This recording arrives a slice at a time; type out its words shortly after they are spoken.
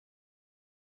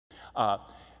Uh,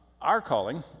 our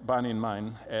calling, Bonnie and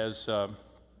mine, as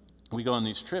we go on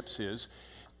these trips is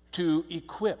to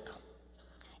equip.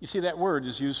 You see, that word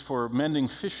is used for mending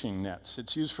fishing nets.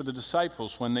 It's used for the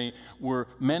disciples when they were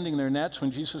mending their nets when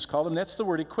Jesus called them. That's the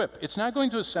word equip. It's not going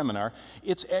to a seminar.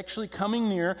 It's actually coming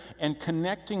near and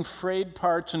connecting frayed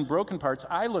parts and broken parts.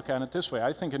 I look on it this way.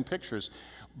 I think in pictures.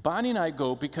 Bonnie and I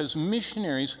go because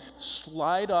missionaries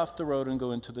slide off the road and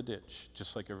go into the ditch,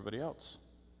 just like everybody else.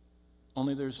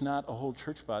 Only there's not a whole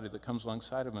church body that comes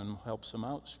alongside them and helps them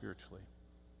out spiritually.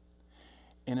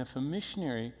 And if a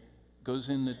missionary goes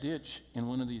in the ditch in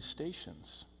one of these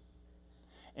stations,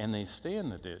 and they stay in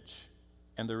the ditch,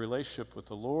 and their relationship with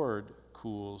the Lord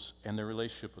cools, and their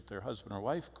relationship with their husband or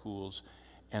wife cools,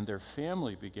 and their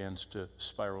family begins to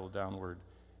spiral downward,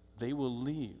 they will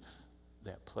leave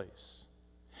that place.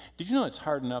 Did you know it's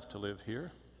hard enough to live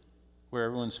here, where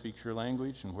everyone speaks your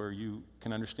language, and where you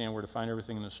can understand where to find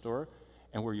everything in the store,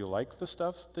 and where you like the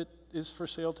stuff that is for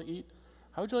sale to eat?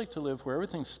 How would you like to live where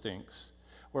everything stinks,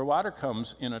 where water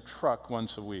comes in a truck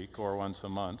once a week or once a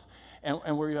month,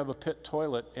 and where you have a pit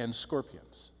toilet and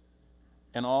scorpions?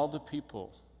 And all the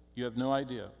people, you have no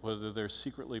idea whether they're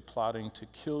secretly plotting to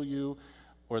kill you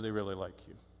or they really like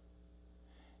you.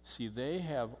 See, they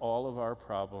have all of our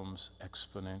problems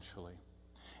exponentially.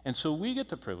 And so we get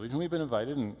the privilege, and we've been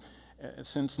invited, and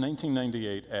since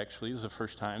 1998 actually is the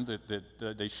first time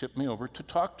that they shipped me over to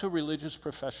talk to religious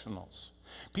professionals.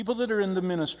 People that are in the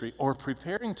ministry or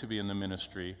preparing to be in the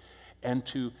ministry, and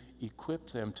to equip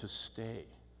them to stay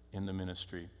in the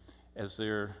ministry as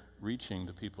they're reaching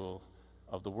the people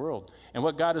of the world. And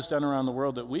what God has done around the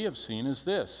world that we have seen is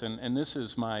this, and this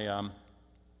is my,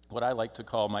 what I like to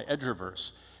call my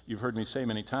edgerverse. You've heard me say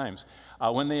many times.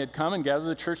 When they had come and gathered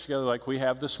the church together like we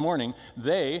have this morning,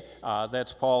 they,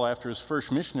 that's Paul after his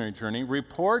first missionary journey,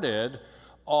 reported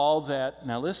all that,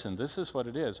 now listen, this is what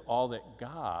it is, all that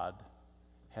God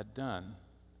had done,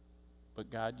 but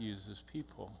God uses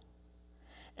people.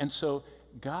 And so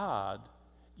God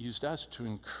used us to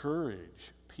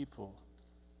encourage people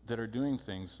that are doing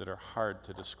things that are hard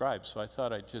to describe. So I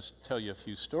thought I'd just tell you a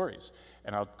few stories,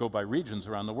 and I'll go by regions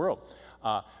around the world.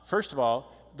 First of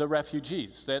all, the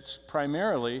refugees. That's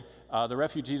primarily, the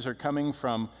refugees are coming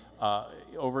from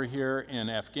over here in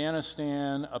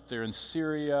Afghanistan, up there in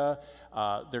Syria.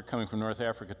 They're coming from North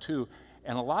Africa too.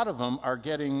 And a lot of them are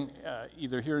getting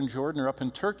either here in Jordan or up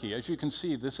in Turkey. As you can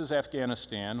see, this is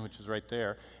Afghanistan, which is right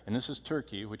there, and this is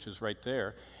Turkey, which is right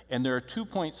there. And there are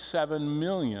 2.7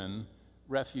 million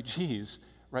refugees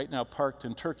right now parked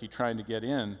in Turkey trying to get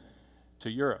in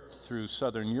to Europe, through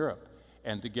southern Europe,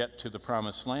 and to get to the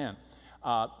Promised Land.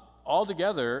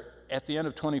 Altogether, at the end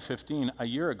of 2015, a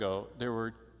year ago, there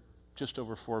were just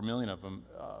over 4 million of them.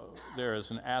 There is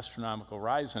an astronomical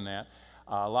rise in that.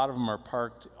 A lot of them are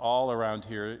parked all around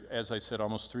here. As I said,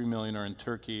 almost 3 million are in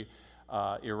Turkey.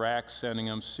 Iraq sending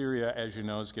them. Syria, as you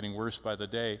know, is getting worse by the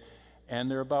day. And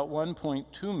there are about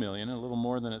 1.2 million, a little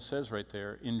more than it says right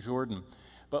there, in Jordan.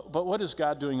 But what is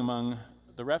God doing among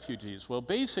the refugees? Well,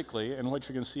 basically, and what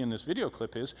you're going to see in this video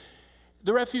clip is,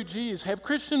 the refugees have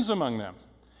Christians among them.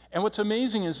 And what's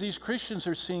amazing is these Christians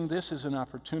are seeing this as an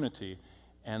opportunity,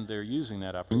 and they're using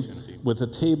that opportunity. With a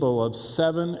table of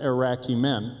 7 Iraqi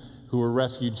men who are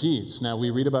refugees. Now, we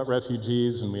read about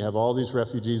refugees, and we have all these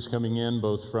refugees coming in,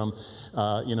 both from,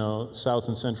 South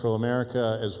and Central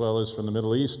America, as well as from the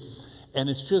Middle East. And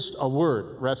it's just a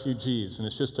word, refugees, and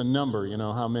it's just a number,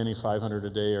 how many, 500 a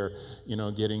day are,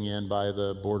 getting in by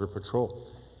the Border Patrol.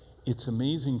 It's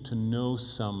amazing to know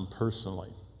some personally.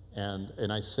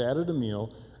 And I sat at a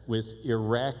meal with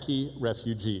Iraqi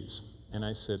refugees, and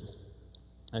I said,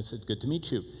 good to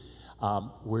meet you.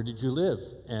 Where did you live?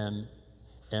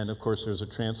 And of course, there's a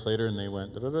translator, and they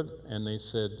went, and they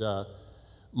said,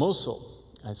 Mosul.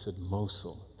 I said,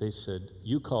 Mosul. They said,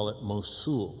 you call it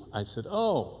Mosul. I said,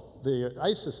 oh, the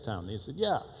ISIS town. They said,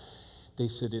 yeah. They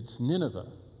said, it's Nineveh.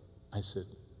 I said,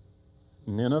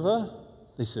 Nineveh?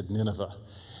 They said, Nineveh.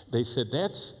 They said,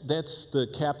 that's the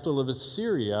capital of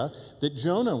Assyria that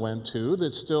Jonah went to,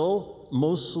 that still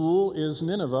Mosul is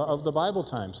Nineveh of the Bible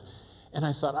times. And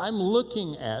I thought, I'm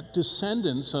looking at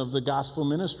descendants of the gospel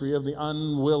ministry of the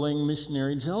unwilling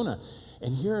missionary Jonah.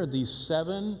 And here are these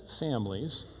 7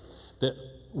 families that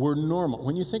were normal.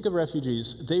 When you think of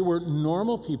refugees, they were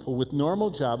normal people with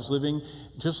normal jobs living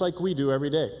just like we do every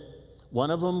day. One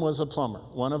of them was a plumber.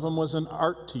 One of them was an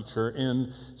art teacher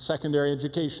in secondary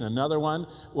education. Another one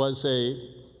was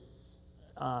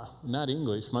not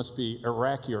English, must be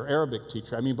Iraqi or Arabic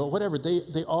teacher. But whatever.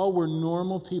 They all were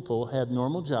normal people, had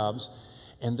normal jobs,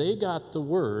 and they got the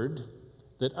word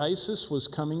that ISIS was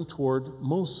coming toward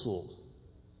Mosul.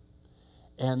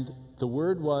 And the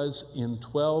word was in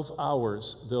 12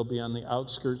 hours they'll be on the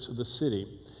outskirts of the city.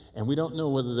 And we don't know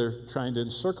whether they're trying to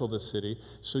encircle the city.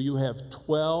 So you have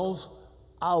 12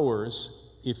 hours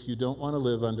if you don't want to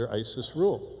live under ISIS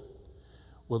rule.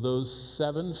 Well, those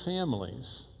 7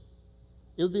 families,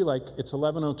 it would be like it's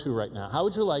 11:02 right now. How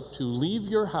would you like to leave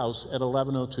your house at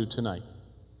 11:02 tonight?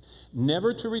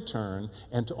 Never to return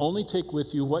and to only take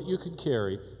with you what you could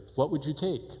carry. What would you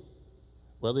take?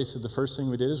 Well, they said the first thing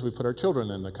we did is we put our children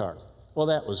in the car. Well,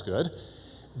 that was good.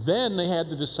 Then they had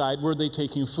to decide, were they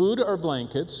taking food or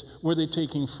blankets? Were they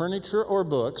taking furniture or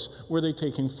books? Were they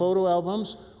taking photo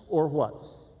albums or what?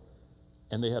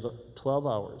 And they had 12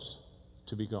 hours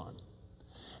to be gone.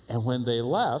 And when they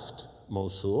left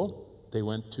Mosul, they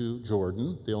went to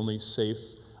Jordan, the only safe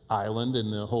island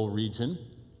in the whole region,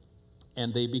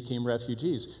 and they became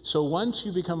refugees. So once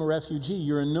you become a refugee,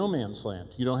 you're in no man's land.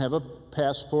 You don't have a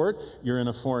passport. You're in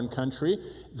a foreign country.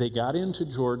 They got into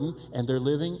Jordan, and they're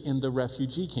living in the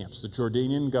refugee camps. The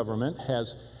Jordanian government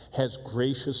has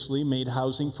graciously made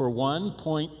housing for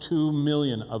 1.2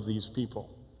 million of these people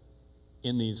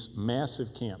in these massive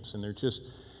camps, and they're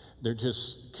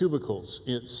just cubicles,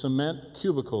 cement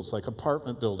cubicles like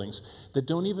apartment buildings that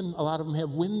don't even, a lot of them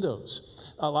have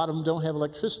windows. A lot of them don't have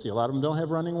electricity. A lot of them don't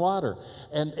have running water.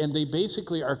 And they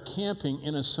basically are camping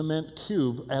in a cement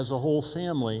cube as a whole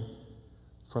family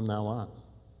from now on.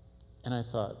 And I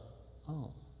thought,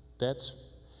 oh,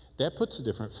 that puts a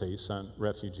different face on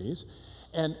refugees.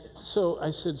 And so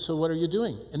I said, so what are you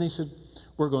doing? And they said,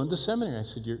 we're going to seminary. I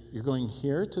said, you're going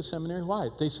here to seminary? Why?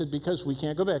 They said, because we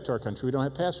can't go back to our country. We don't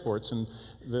have passports, and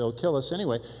they'll kill us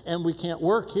anyway. And we can't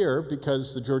work here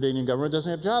because the Jordanian government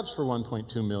doesn't have jobs for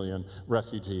 1.2 million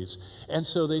refugees. And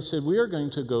so they said, we are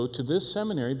going to go to this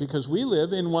seminary because we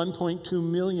live in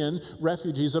 1.2 million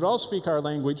refugees that all speak our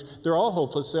language. They're all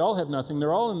hopeless. They all have nothing.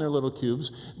 They're all in their little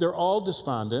cubes. They're all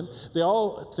despondent. They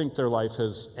all think their life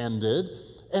has ended,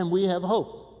 and we have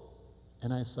hope.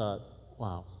 And I thought,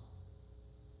 wow.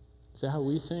 Is that how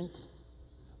we think?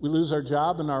 We lose our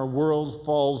job and our world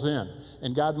falls in.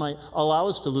 And God might allow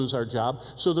us to lose our job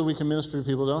so that we can minister to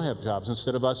people who don't have jobs.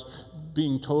 Instead of us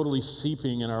being totally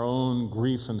seeping in our own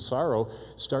grief and sorrow,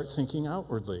 start thinking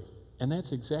outwardly. And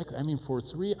that's exactly, for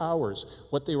 3 hours,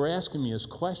 what they were asking me is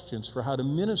questions for how to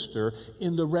minister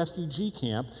in the refugee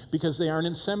camp because they aren't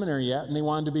in seminary yet and they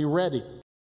wanted to be ready.